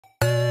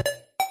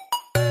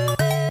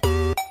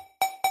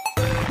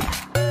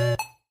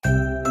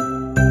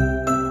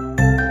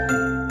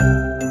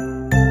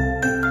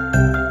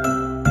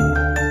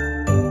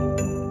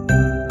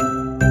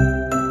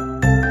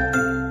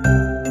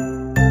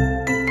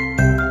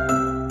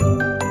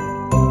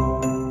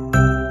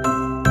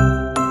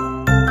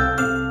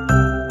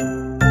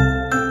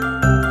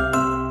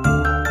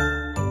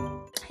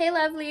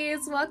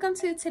welcome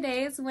to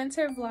today's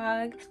winter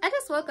vlog. I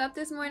just woke up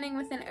this morning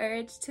with an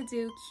urge to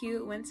do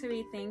cute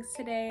wintry things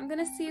today. I'm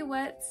gonna see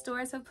what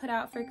stores have put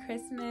out for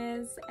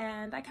Christmas,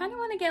 and I kind of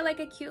want to get like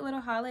a cute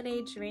little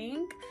holiday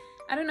drink.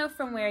 I don't know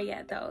from where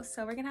yet though,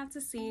 so we're gonna have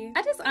to see.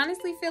 I just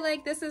honestly feel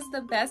like this is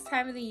the best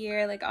time of the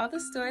year. Like, all the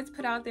stores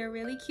put out their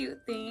really cute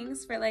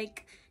things for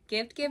like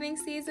gift giving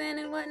season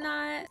and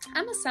whatnot.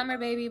 I'm a summer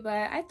baby,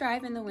 but I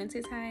thrive in the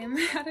winter time.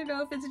 I don't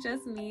know if it's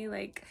just me,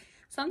 like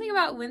something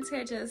about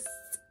winter just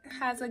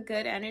has a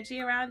good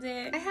energy around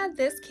it. I had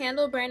this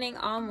candle burning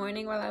all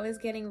morning while I was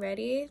getting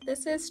ready.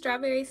 This is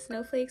strawberry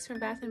snowflakes from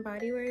Bath and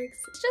Body Works.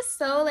 It's just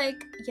so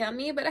like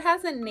yummy, but it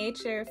has a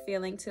nature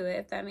feeling to it,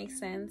 if that makes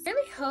sense. I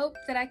really hope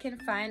that I can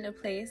find a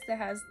place that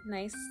has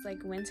nice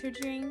like winter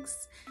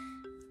drinks.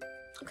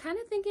 I'm kind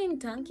of thinking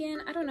Dunkin'.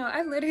 I don't know,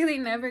 I literally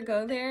never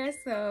go there,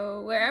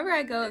 so wherever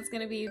I go it's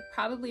gonna be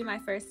probably my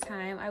first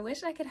time. I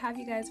wish I could have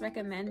you guys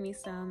recommend me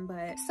some,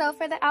 but... So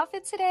for the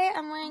outfit today,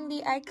 I'm wearing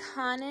the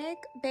iconic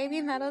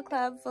Baby Metal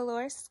Club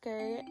velour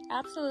skirt.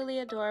 Absolutely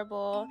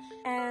adorable.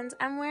 And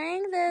I'm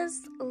wearing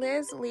this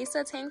Liz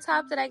Lisa tank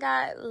top that I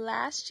got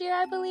last year,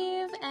 I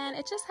believe, and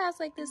it just has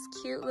like this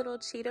cute little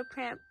cheetah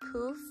print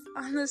poof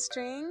on the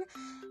string.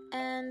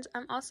 And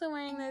I'm also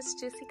wearing this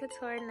Juicy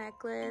Couture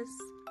necklace.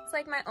 It's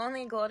like my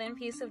only golden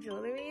piece of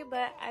jewelry,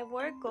 but I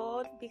wore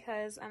gold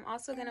because I'm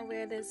also gonna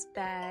wear this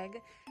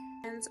bag.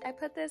 And I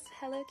put this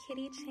Hello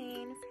Kitty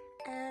chain,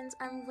 and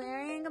I'm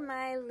wearing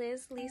my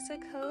Liz Lisa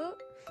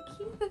coat.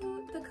 Cute.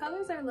 The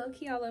colors are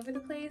low-key all over the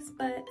place,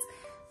 but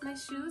my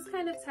shoes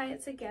kind of tie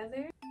it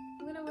together.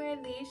 I'm gonna wear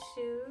these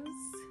shoes.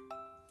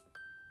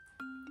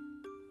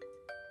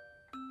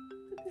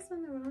 Put this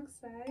on the wrong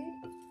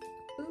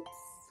side. Oops.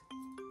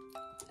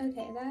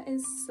 Okay, that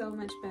is so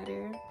much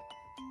better.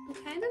 I'm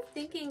kind of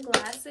thinking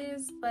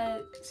glasses,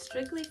 but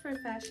strictly for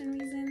fashion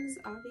reasons,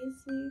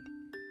 obviously.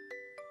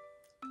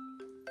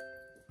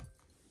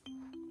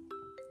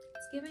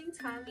 It's giving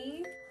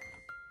Tommy.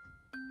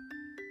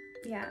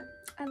 Yeah,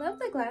 I love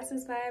the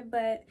glasses vibe,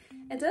 but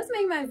it does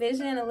make my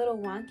vision a little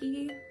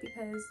wonky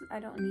because I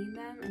don't need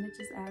them, and it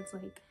just adds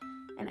like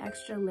an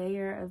extra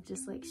layer of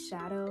just like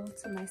shadow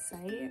to my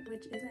sight,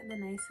 which isn't the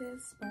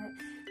nicest, but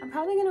I'm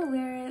probably gonna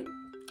wear it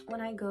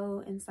when I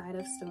go inside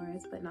of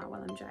stores, but not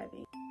while I'm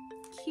driving.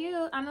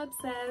 Cute, I'm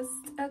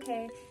obsessed.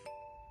 Okay.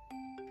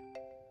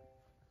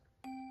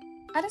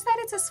 I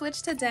decided to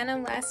switch to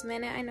denim last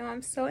minute. I know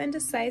I'm so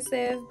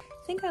indecisive.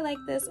 I think I like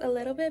this a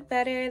little bit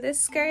better. This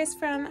skirt is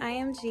from I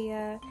Am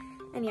Gia.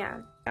 And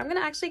yeah, I'm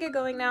gonna actually get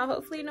going now.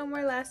 Hopefully no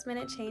more last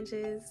minute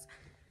changes.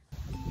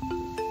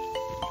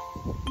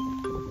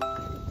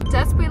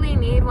 Desperately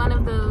need one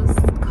of those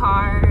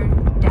car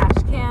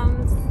dash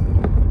cams.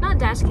 Not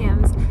dash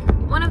cams.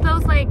 One of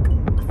those like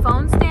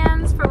phone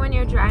stands for when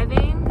you're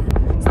driving,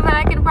 so that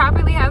I can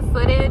properly have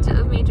footage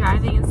of me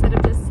driving instead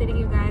of just sitting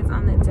you guys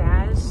on the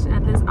dash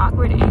at this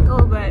awkward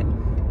angle. But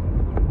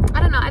I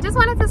don't know, I just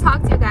wanted to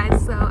talk to you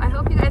guys, so I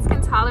hope you guys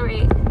can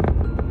tolerate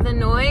the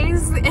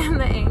noise and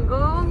the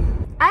angle.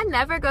 I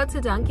never go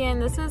to Dunkin'.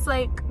 This is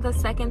like the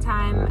second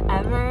time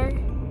ever.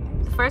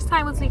 The first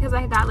time was because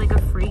I got like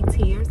a free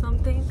tea or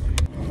something.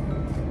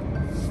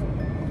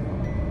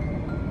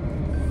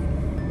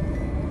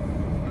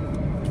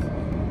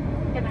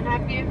 Can I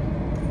help you?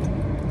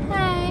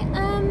 Hi,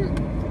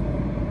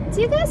 do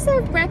you guys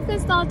serve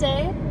breakfast all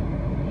day?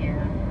 Yeah,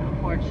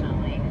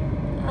 unfortunately.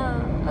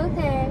 Oh,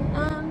 okay.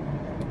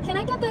 Can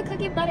I get the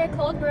cookie butter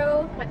cold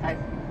brew? What size?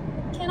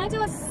 Can I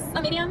do a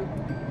medium?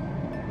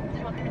 Do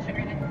you want me to sugar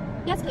in it?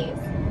 Yes, please.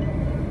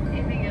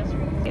 Anything else for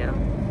you? Thank you.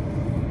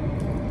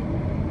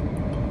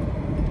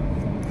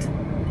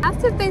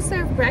 Asked if they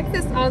serve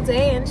breakfast all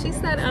day, and she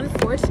said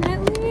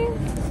unfortunately.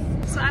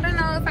 So I don't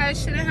know if I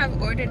shouldn't have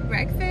ordered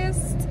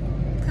breakfast,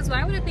 because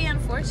why would it be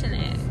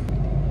unfortunate?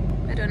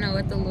 I don't know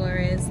what the lure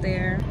is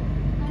there.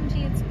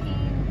 OMG, it's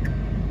pink.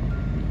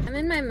 I'm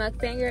in my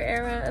mukbanger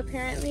era,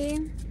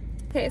 apparently.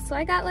 Okay, so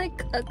I got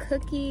like a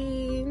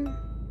cookie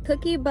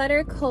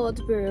butter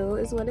cold brew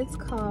is what it's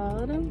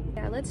called.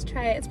 Yeah, let's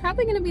try it. It's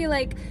probably gonna be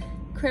like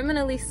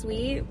criminally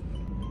sweet.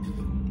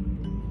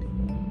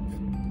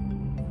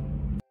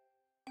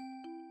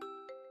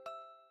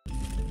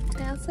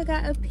 I also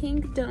got a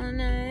pink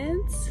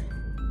donut.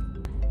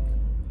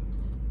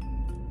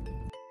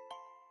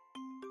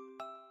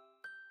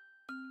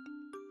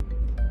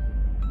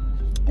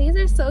 These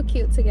are so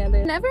cute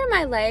together. Never in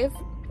my life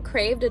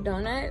craved a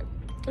donut,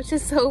 which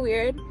is so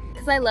weird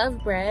because I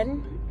love bread,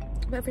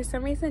 but for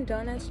some reason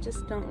donuts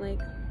just don't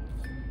like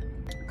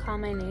call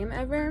my name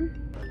ever.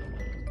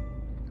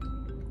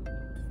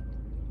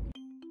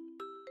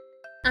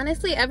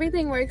 Honestly,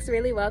 everything works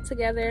really well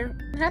together.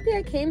 I'm happy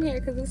I came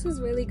here because this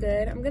is really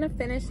good. I'm gonna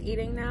finish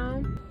eating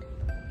now.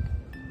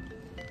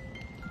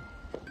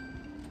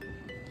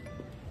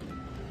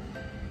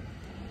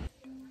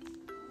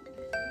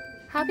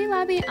 Hobby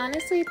Lobby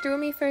honestly threw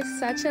me for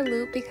such a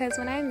loop because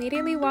when I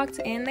immediately walked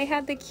in, they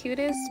had the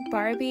cutest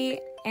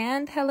Barbie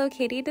and Hello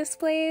Kitty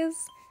displays.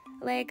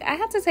 Like, I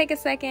had to take a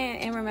second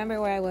and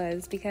remember where I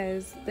was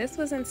because this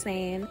was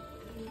insane.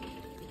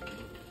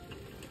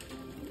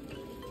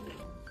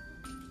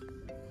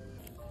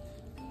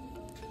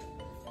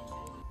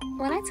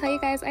 When I tell you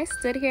guys, I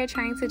stood here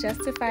trying to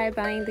justify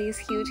buying these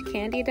huge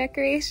candy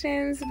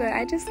decorations, but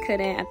I just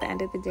couldn't at the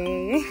end of the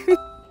day.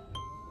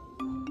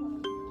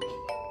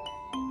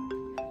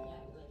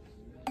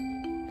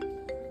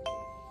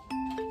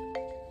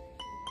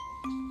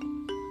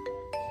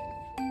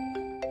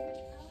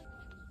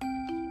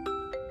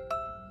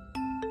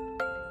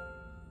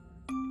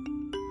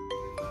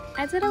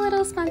 I did a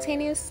little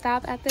spontaneous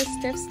stop at this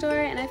thrift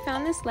store and I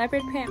found this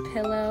leopard print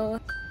pillow.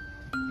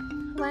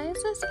 Why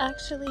is this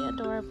actually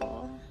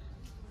adorable?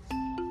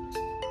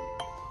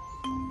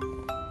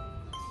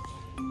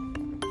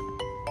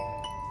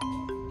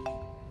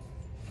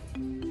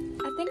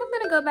 I think I'm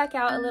gonna go back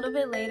out a little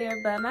bit later,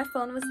 but my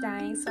phone was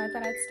dying, so I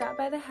thought I'd stop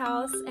by the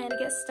house and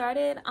get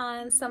started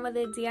on some of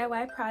the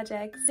DIY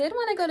projects. Did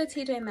want to go to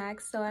TJ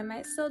Maxx, so I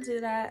might still do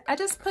that. I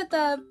just put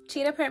the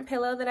cheetah print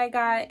pillow that I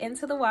got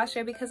into the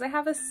washer because I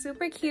have a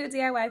super cute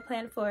DIY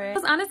plan for it. It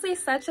was honestly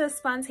such a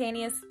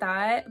spontaneous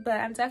thought, but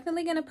I'm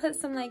definitely gonna put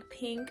some like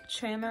pink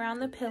trim around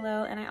the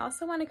pillow, and I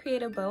also want to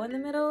create a bow in the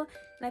middle.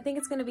 And I think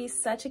it's gonna be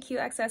such a cute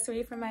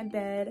accessory for my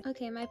bed.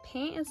 Okay, my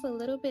paint is a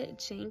little bit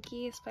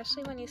janky,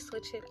 especially when you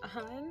switch it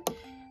on.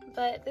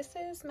 But this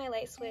is my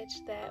light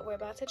switch that we're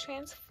about to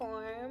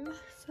transform.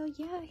 So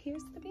yeah,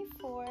 here's the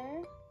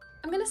before.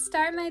 I'm gonna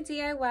start my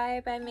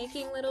DIY by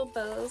making little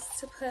bows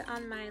to put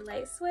on my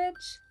light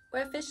switch.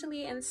 We're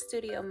officially in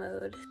studio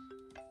mode.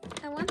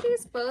 I want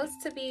these bows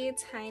to be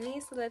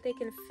tiny so that they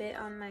can fit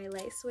on my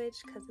light switch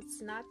because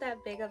it's not that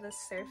big of a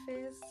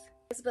surface.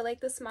 But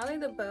like the smaller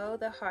the bow,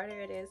 the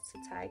harder it is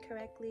to tie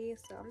correctly,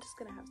 so I'm just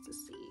gonna have to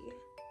see. It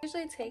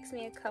usually takes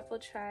me a couple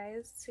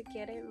tries to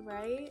get it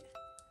right.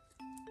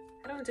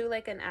 I don't do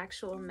like an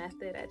actual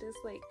method, I just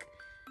like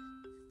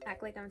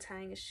act like I'm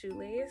tying a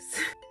shoelace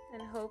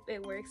and hope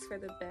it works for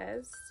the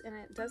best, and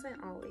it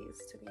doesn't always,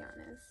 to be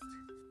honest.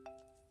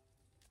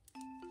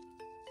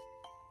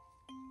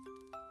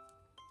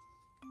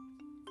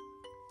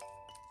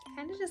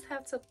 Kind of just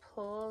have to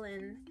pull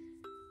and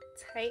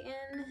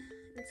tighten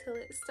until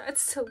it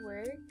starts to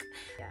work.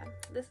 Yeah,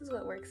 this is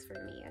what works for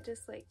me. I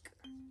just like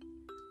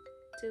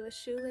do a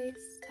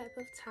shoelace type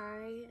of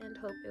tie and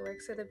hope it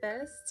works for the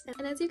best.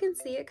 And as you can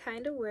see, it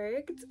kind of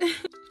worked.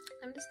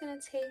 I'm just gonna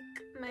take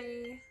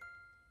my,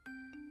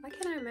 why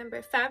can't I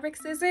remember, fabric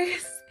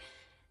scissors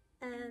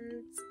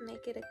and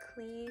make it a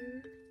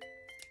clean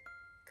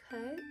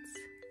cut.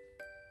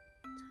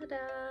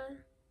 Ta-da!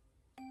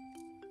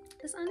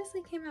 This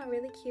honestly came out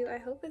really cute. I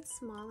hope it's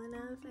small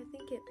enough. I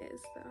think it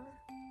is though.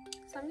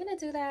 So I'm gonna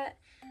do that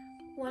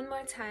one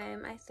more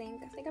time. I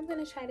think I'm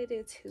gonna try to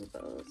do 2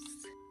 bows.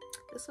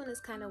 This one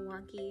is kind of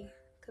wonky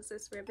because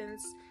this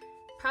ribbon's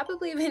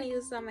probably been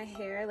used on my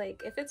hair.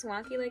 Like if it's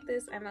wonky like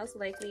this, I most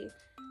likely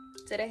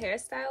did a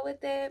hairstyle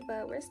with it,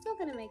 but we're still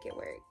gonna make it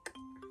work.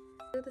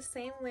 Do the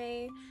same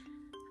way,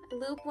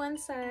 loop one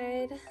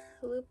side,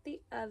 loop the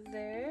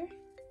other,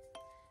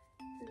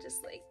 and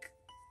just like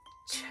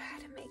try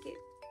to make it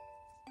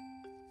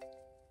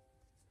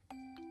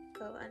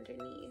go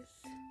underneath.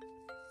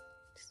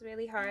 It's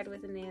really hard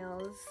with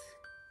nails.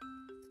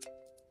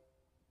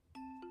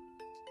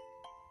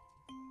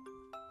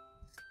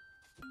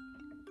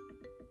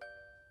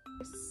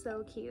 They're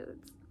so cute.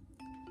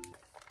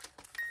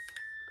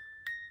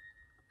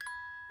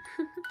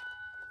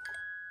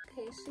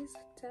 Okay, she's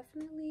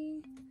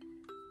definitely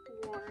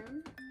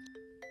warm.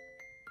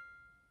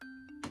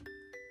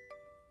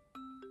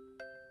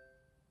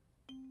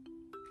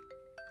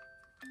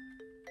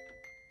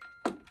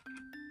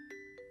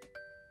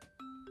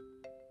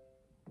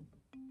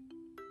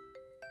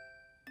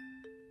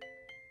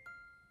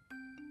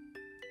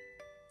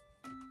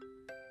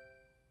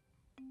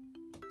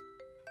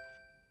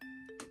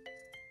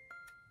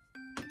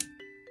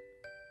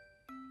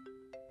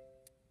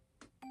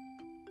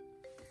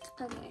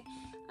 Okay,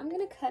 I'm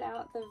gonna cut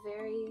out the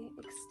very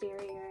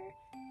exterior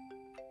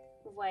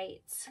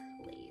white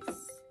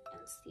lace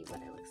and see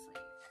what it looks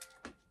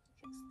like,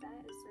 because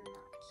that is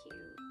not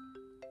cute.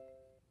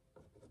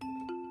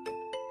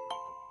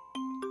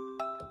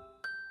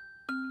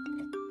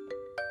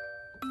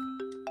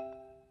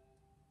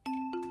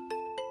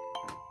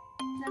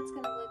 That's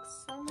gonna look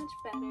so much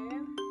better.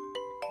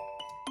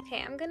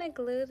 Okay, I'm gonna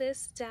glue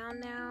this down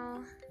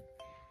now.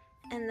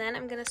 And then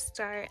I'm gonna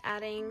start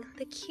adding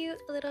the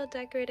cute little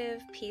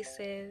decorative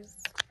pieces.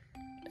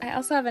 I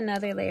also have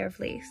another layer of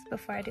lace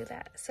before I do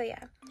that. So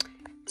yeah,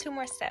 2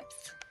 more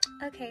steps.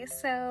 Okay,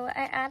 so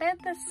I added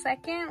the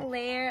second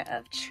layer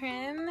of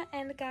trim,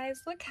 and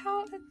guys, look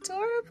how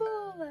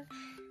adorable.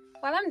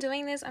 While I'm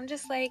doing this, I'm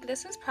just like,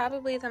 this is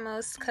probably the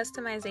most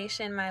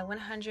customization my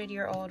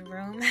 100-year-old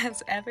room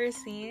has ever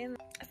seen.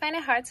 I find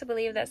it hard to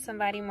believe that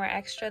somebody more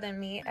extra than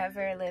me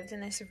ever lived in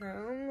this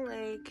room.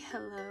 Like,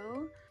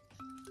 hello?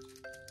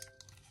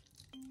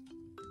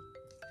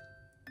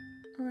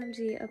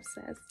 OMG,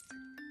 obsessed.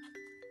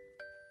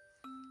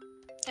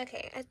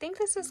 Okay, I think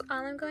this is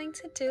all I'm going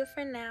to do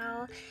for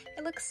now.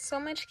 It looks so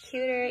much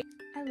cuter.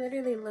 I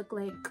literally look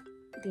like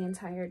the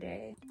entire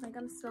day. Like,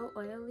 I'm so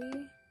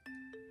oily.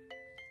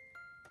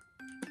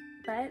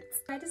 but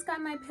I just got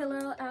my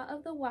pillow out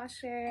of the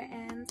washer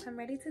and I'm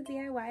ready to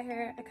DIY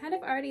her. I kind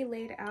of already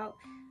laid out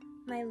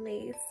my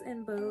lace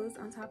and bows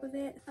on top of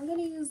it. I'm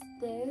gonna use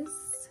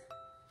this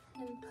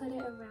and put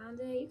it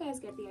around it. You guys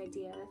get the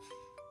idea.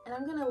 And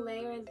I'm gonna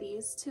layer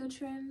these two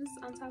trims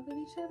on top of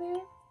each other.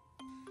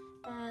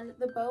 And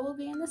the bow will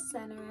be in the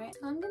center.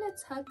 So I'm gonna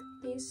tuck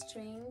these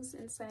strings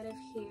inside of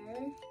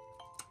here.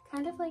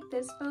 Kind of like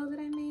this bow that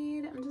I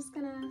made. I'm just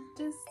gonna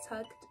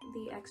tuck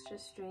the extra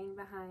string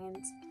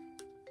behind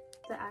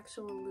the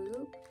actual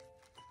loop.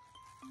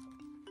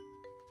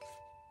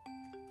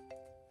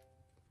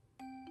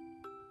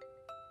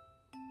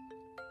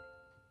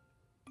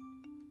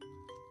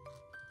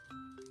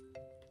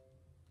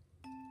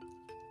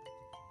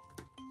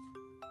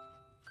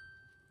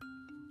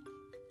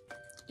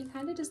 You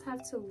kind of just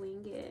have to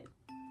wing it.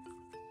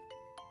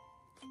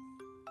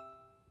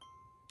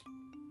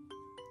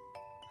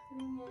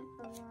 Putting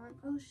it along.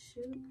 Oh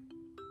shoot.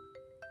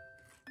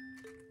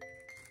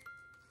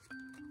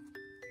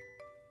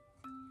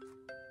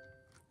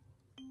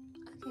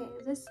 Okay,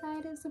 this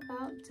side is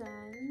about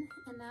done,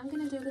 and now I'm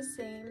gonna do the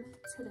same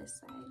to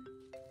this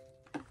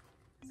side.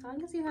 As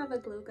long as you have a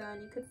glue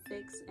gun, you could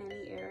fix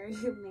any error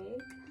you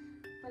make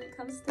when it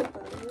comes to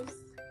bows.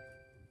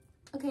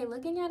 Okay,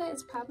 looking at it,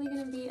 it's probably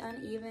gonna be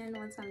uneven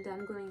once I'm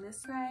done gluing this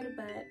side,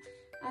 but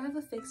I have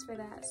a fix for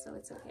that, so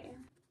it's okay.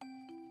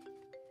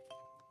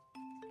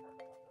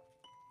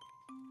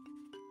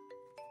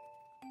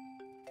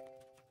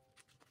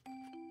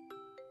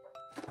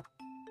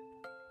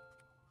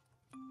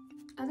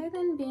 Other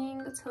than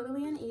being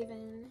totally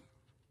uneven,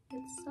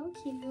 it's so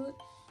cute.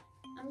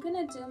 I'm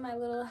gonna do my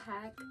little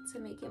hack to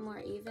make it more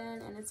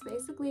even, and it's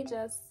basically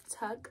just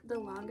tuck the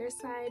longer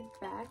side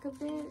back a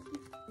bit,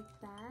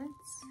 like that,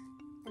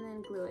 and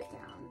then glue it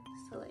down.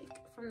 So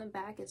like from the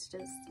back, it's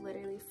just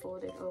literally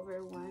folded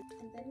over one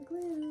and then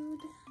glued.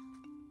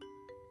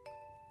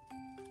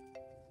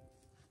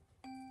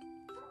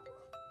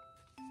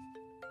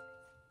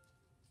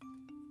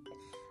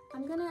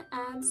 I'm gonna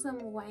add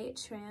some white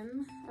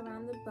trim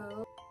around the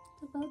bow.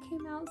 The bow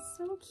came out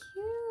so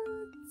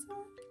cute.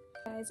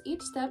 Guys,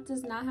 each step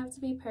does not have to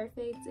be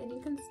perfect and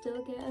you can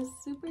still get a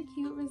super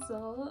cute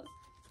result.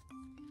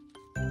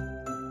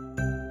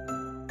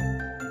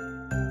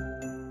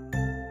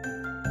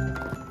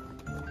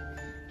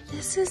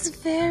 This is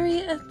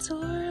very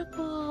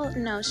adorable.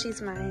 No,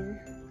 she's mine.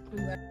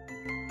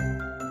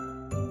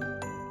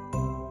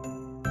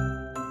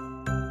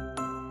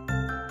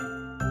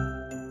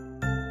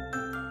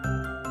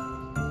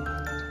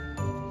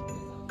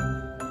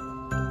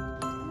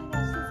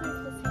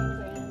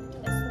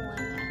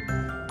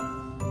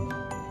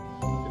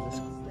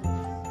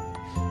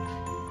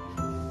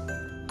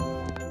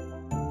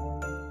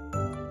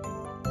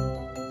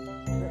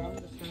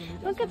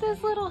 Look at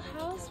this little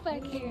house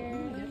back here.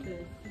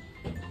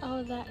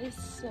 Oh, that is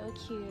so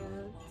cute.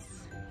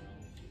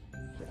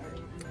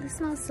 It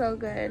smells so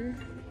good.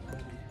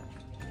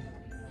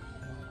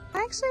 I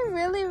actually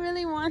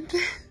really want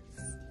this.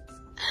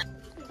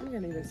 I'm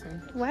gonna need this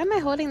one. Why am I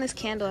holding this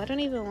candle? I don't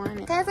even want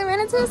it. Guys, I ran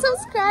into a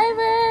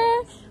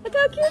subscriber. Look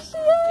how cute she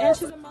is. And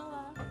she's a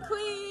mala.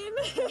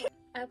 Queen.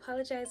 I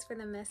apologize for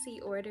the messy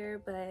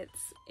order, but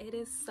it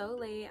is so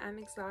late. I'm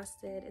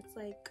exhausted. It's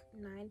like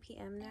 9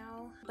 p.m.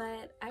 now,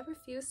 but I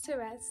refuse to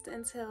rest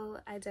until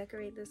I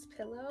decorate this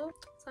pillow.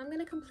 So I'm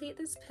gonna complete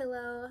this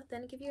pillow,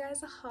 then give you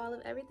guys a haul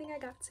of everything I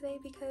got today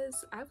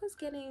because I was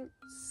getting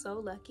so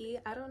lucky.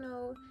 I don't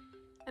know.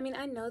 I mean,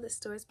 I know the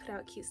stores put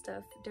out cute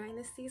stuff during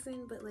this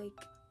season, but like,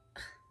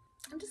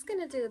 I'm just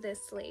gonna do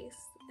this lace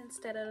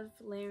instead of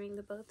layering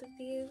the both of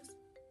these.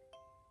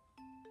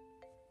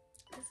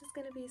 This is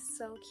gonna be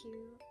so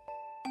cute.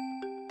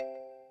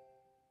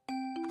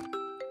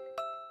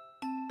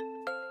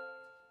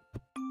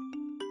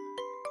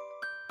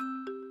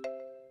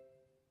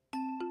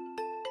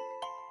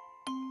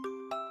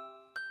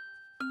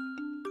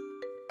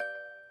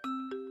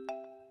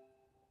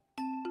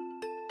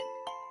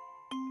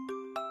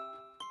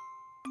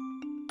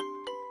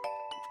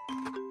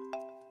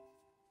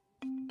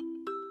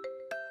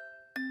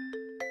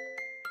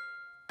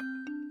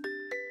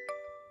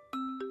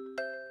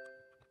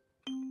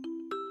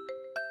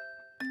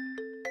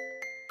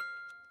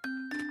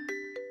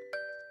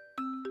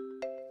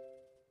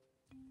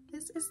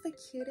 This is the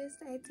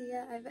cutest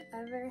idea I've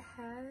ever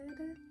had.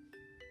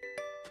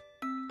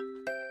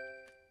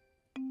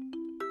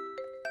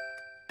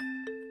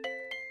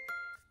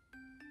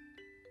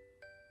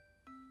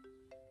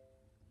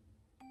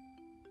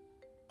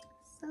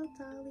 So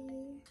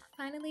dolly.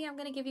 Finally, I'm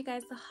gonna give you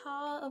guys the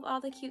haul of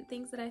all the cute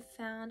things that I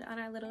found on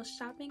our little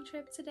shopping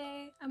trip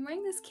today. I'm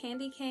wearing this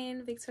candy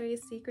cane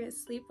Victoria's Secret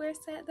sleepwear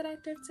set that I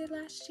thrifted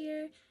last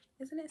year.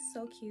 Isn't it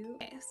so cute?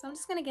 Okay, so I'm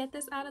just gonna get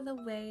this out of the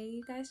way.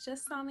 You guys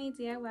just saw me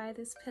DIY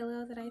this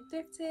pillow that I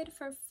thrifted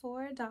for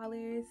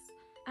 $4.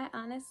 I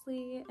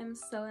honestly am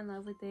so in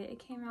love with it. It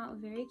came out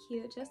very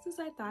cute, just as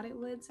I thought it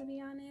would, to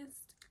be honest.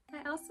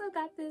 I also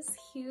got this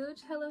huge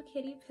Hello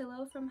Kitty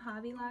pillow from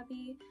Hobby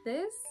Lobby.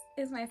 This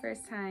is my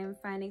first time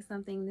finding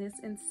something this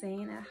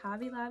insane at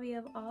Hobby Lobby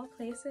of all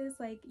places.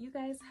 Like, you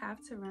guys have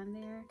to run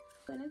there.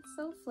 And it's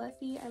so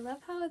fluffy. I love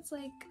how it's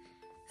like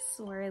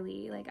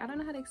swirly. Like, I don't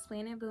know how to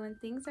explain it, but when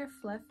things are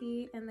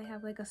fluffy and they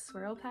have like a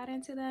swirl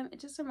pattern to them,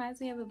 it just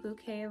reminds me of a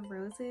bouquet of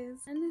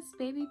roses. And this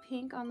baby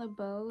pink on the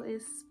bow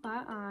is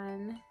spot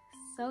on.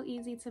 So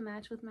easy to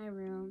match with my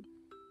room.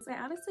 I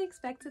honestly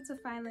expected to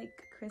find like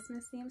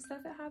Christmas themed stuff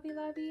at Hobby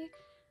Lobby,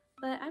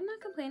 but I'm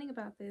not complaining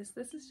about this.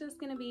 This is just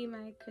gonna be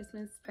my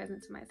Christmas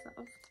present to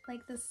myself.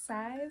 Like, the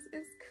size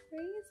is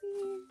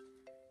crazy.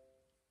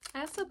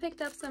 I also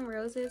picked up some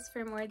roses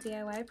for more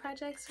DIY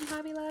projects from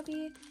Hobby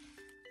Lobby.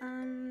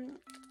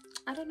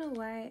 I don't know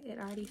why it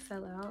already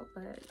fell out,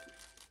 but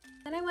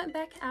then I went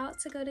back out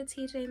to go to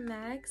TJ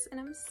Maxx, and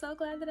I'm so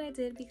glad that I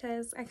did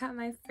because I got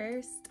my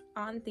first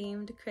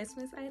on-themed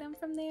Christmas item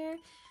from there,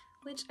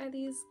 which are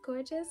these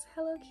gorgeous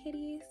Hello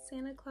Kitty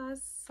Santa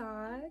Claus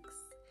socks.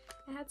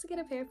 I had to get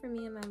a pair for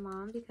me and my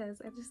mom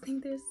because I just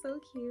think they're so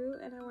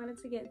cute and I wanted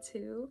to get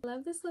two. I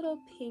love this little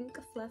pink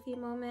fluffy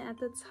moment at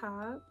the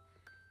top.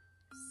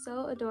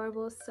 So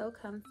adorable, so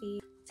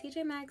comfy.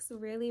 TJ Maxx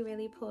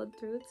really pulled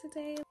through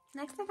today.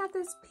 Next, I got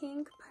this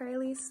pink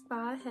pearly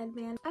spa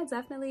headband. I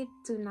definitely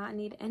do not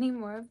need any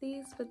more of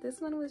these, but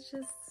this one was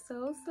just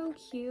so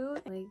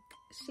cute. Like,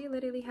 she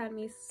literally had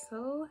me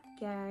so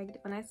gagged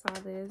when I saw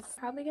this.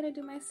 Probably gonna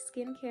do my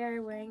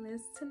skincare wearing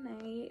this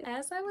tonight.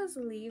 As I was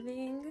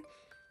leaving,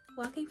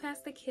 walking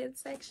past the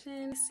kids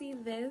section, I see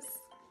this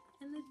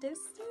in the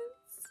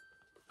distance.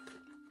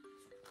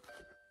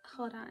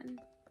 Hold on.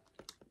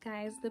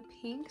 Guys, the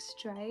pink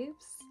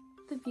stripes,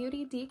 the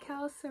beauty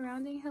decals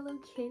surrounding Hello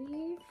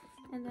Kitty,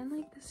 and then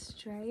like the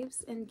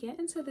stripes, and get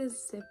into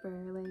this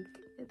zipper. Like,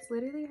 it's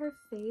literally her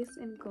face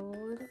in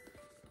gold.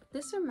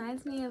 This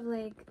reminds me of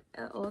like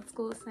an old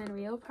school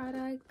Sanrio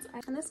product,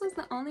 and this was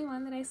the only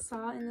one that I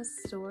saw in the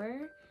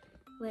store.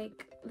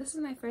 Like, this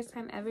is my first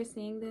time ever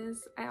seeing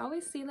this. I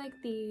always see like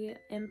the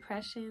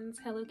Impressions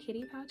Hello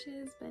Kitty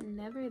pouches, but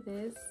never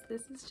this.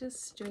 This is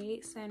just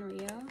straight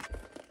Sanrio.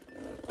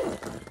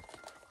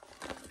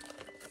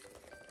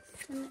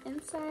 And the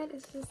inside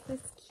is just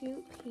this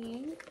cute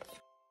pink.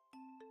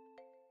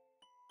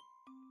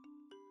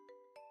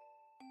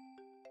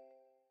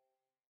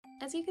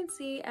 As you can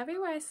see,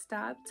 everywhere I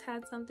stopped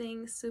had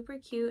something super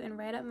cute and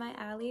right up my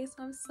alley,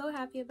 so I'm so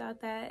happy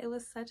about that. It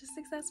was such a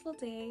successful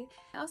day.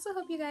 I also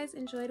hope you guys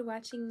enjoyed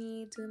watching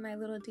me do my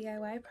little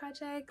DIY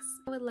projects.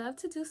 I would love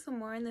to do some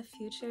more in the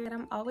future, and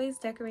I'm always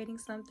decorating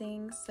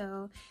something,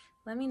 so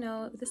let me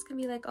know. This can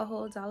be like a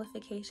whole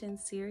dollification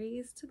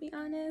series, to be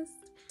honest.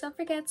 Don't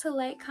forget to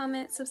like,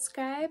 comment,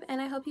 subscribe, and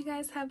I hope you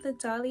guys have the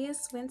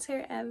dolliest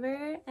winter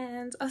ever,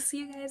 and I'll see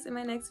you guys in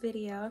my next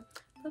video.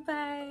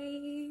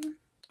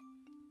 Bye-bye!